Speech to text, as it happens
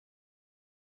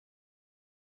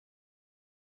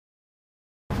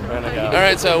gonna go. All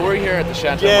right, so we're here at the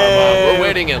Chateau Marmont. We're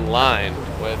waiting in line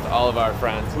with all of our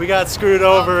friends. We got screwed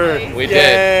over. We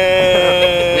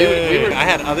did. I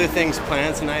had other things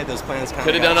planned tonight. Those plans kind of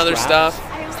could have done other stuff.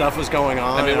 Stuff was going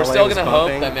on. I mean, we're still gonna hope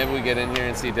that maybe we get in here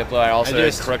and see Diplo. I also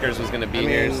heard Crookers was gonna be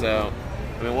here, so.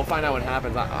 I mean, we'll find out what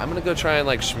happens. I'm gonna go try and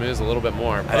like schmooze a little bit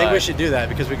more. I think we should do that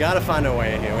because we gotta find a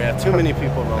way in here. We have too many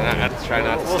people rolling. I have to try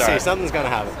not to We'll start. see. Something's gonna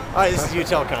happen. All right, this is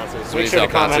UTEL Concerts. Make UTEL sure to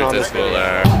comment on this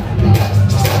Concerts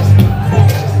video.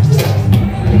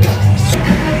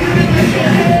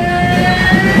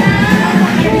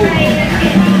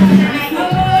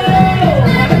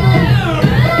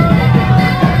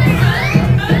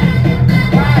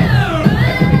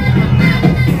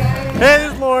 Hey,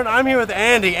 this is Lauren. I'm here with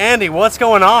Andy. Andy, what's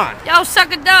going on? Yo,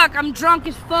 suck a duck. I'm drunk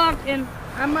as fuck, and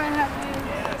I might have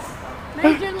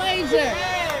Major Lazer.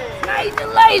 Major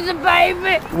Lazer,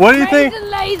 baby. What do you think? Major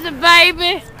Lazer,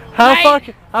 baby. How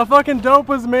fucking dope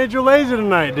was Major Lazer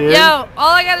tonight, dude? Yo, all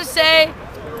I gotta say,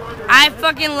 I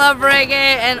fucking love reggae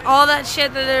and all that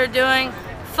shit that they're doing.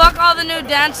 Fuck all the new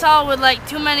dancehall with like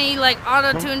too many like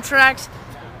auto-tune tracks.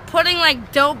 Putting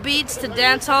like dope beats to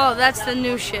dancehall, that's the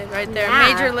new shit right there.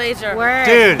 Yeah. Major Lazer. Word.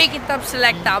 Dude. Pick it up,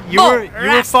 selecta. You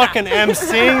were fucking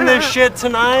MCing this shit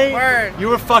tonight. Word. You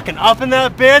were fucking up in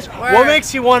that bitch. Word. What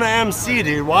makes you want to MC,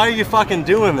 dude? Why are you fucking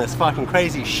doing this fucking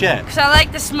crazy shit? Because I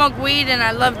like to smoke weed and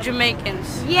I love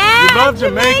Jamaicans. Yeah, You love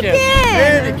Jamaican.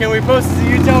 Andy, can we post this at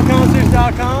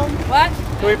utelconcerts.com? What?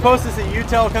 Can we post this at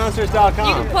utelconcerts.com?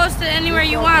 You can post it anywhere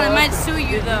you want. It might sue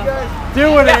you though.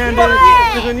 Do it, Andy.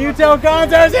 Because when you tell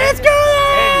concerts, it's good.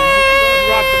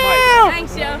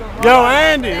 Thanks, yo. Yo,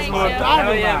 Andy. Thanks, yo.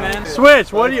 Hell yeah, man.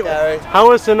 Switch, what do you? How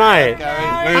was tonight? Look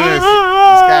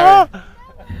at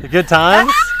A good time?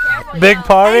 Big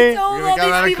party? this. We're gonna go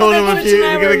around the corner with you.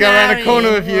 We're gonna go around the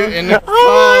corner with you in the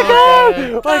Oh my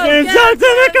god! Fucking stuck to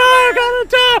the car, gonna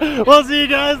die! We'll see you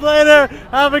guys later.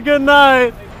 Have a good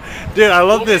night. Dude, I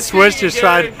love this. Switch just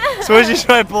tried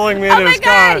pulling me into his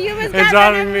car and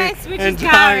driving me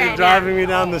driving me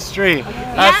down the street.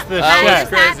 That's the shit.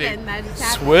 Crazy.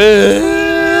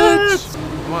 Switch.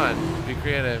 Come on, be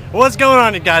creative. What's going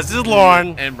on, you guys? This is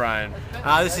Lauren. And Brian.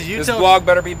 This is This UTEL. vlog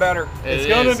better be better. It's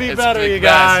gonna be better, you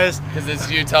guys. Because it's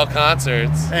UTEL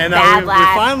Concerts. And we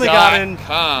finally got in.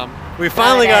 .com. We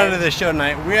finally got into this show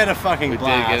tonight. We had a fucking We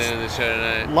blast. did get into the show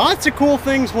tonight. Lots of cool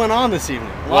things went on this evening.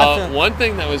 Well, one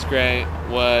thing that was great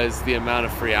was the amount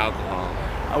of free alcohol.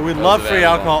 We love free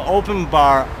alcohol, open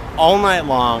bar all night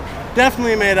long.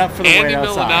 Definitely made up for the wait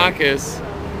outside. Andy Milonakis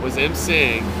was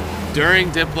emceeing during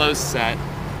Diplo's set,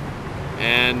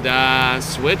 and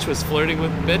Switch was flirting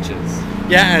with bitches.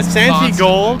 Yeah, and Santi Constantly.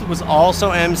 Gold was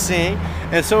also emceeing,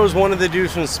 and so was one of the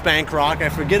dudes from Spank Rock. I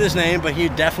forget his name, but he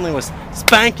definitely was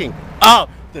spanking up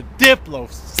the Diplo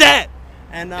set.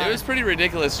 And It was pretty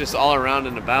ridiculous, just all around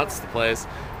and about the place.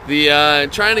 The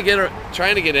trying to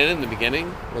get in the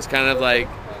beginning was kind of like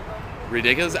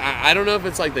ridiculous. I don't know if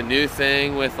it's like the new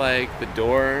thing with like the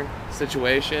door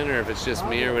situation or if it's just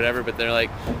me or whatever, but they're like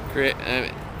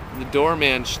the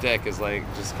doorman shtick is like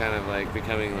just kind of like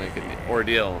becoming like an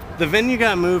ordeal. The venue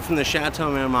got moved from the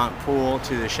Chateau Marmont pool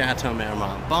to the Chateau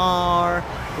Marmont bar,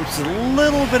 which is a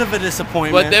little bit of a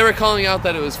disappointment. But they were calling out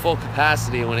that it was full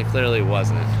capacity when it clearly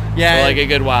wasn't. Yeah. For like a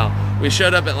good while. We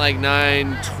showed up at like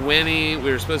 9:20.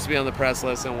 We were supposed to be on the press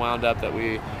list and wound up that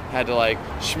we had to like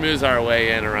schmooze our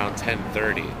way in around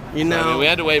 10:30. You know, I mean, we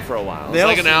had to wait for a while. It was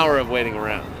like an hour of waiting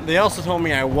around. They also told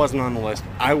me I wasn't on the list.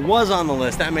 I was on the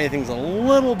list. That made things a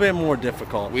little bit more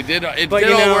difficult. We did. It But, did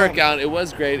you all know, work out. It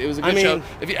was great. It was a good show.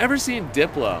 Have you ever seen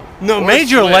Diplo? No, or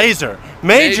Major Switch? Lazer.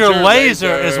 Major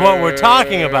Lazer is what we're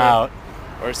talking about.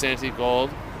 Or Santi Gold.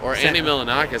 Or Andy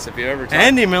Milonakis, if you ever talk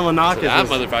Andy Milonakis. to that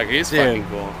motherfucker. He's fucking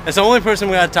cool. It's the only person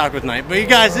we got to talk with tonight. But you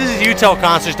guys, this is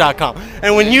utelconcerts.com.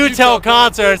 And when you tell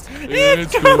concerts,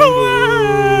 it's cool.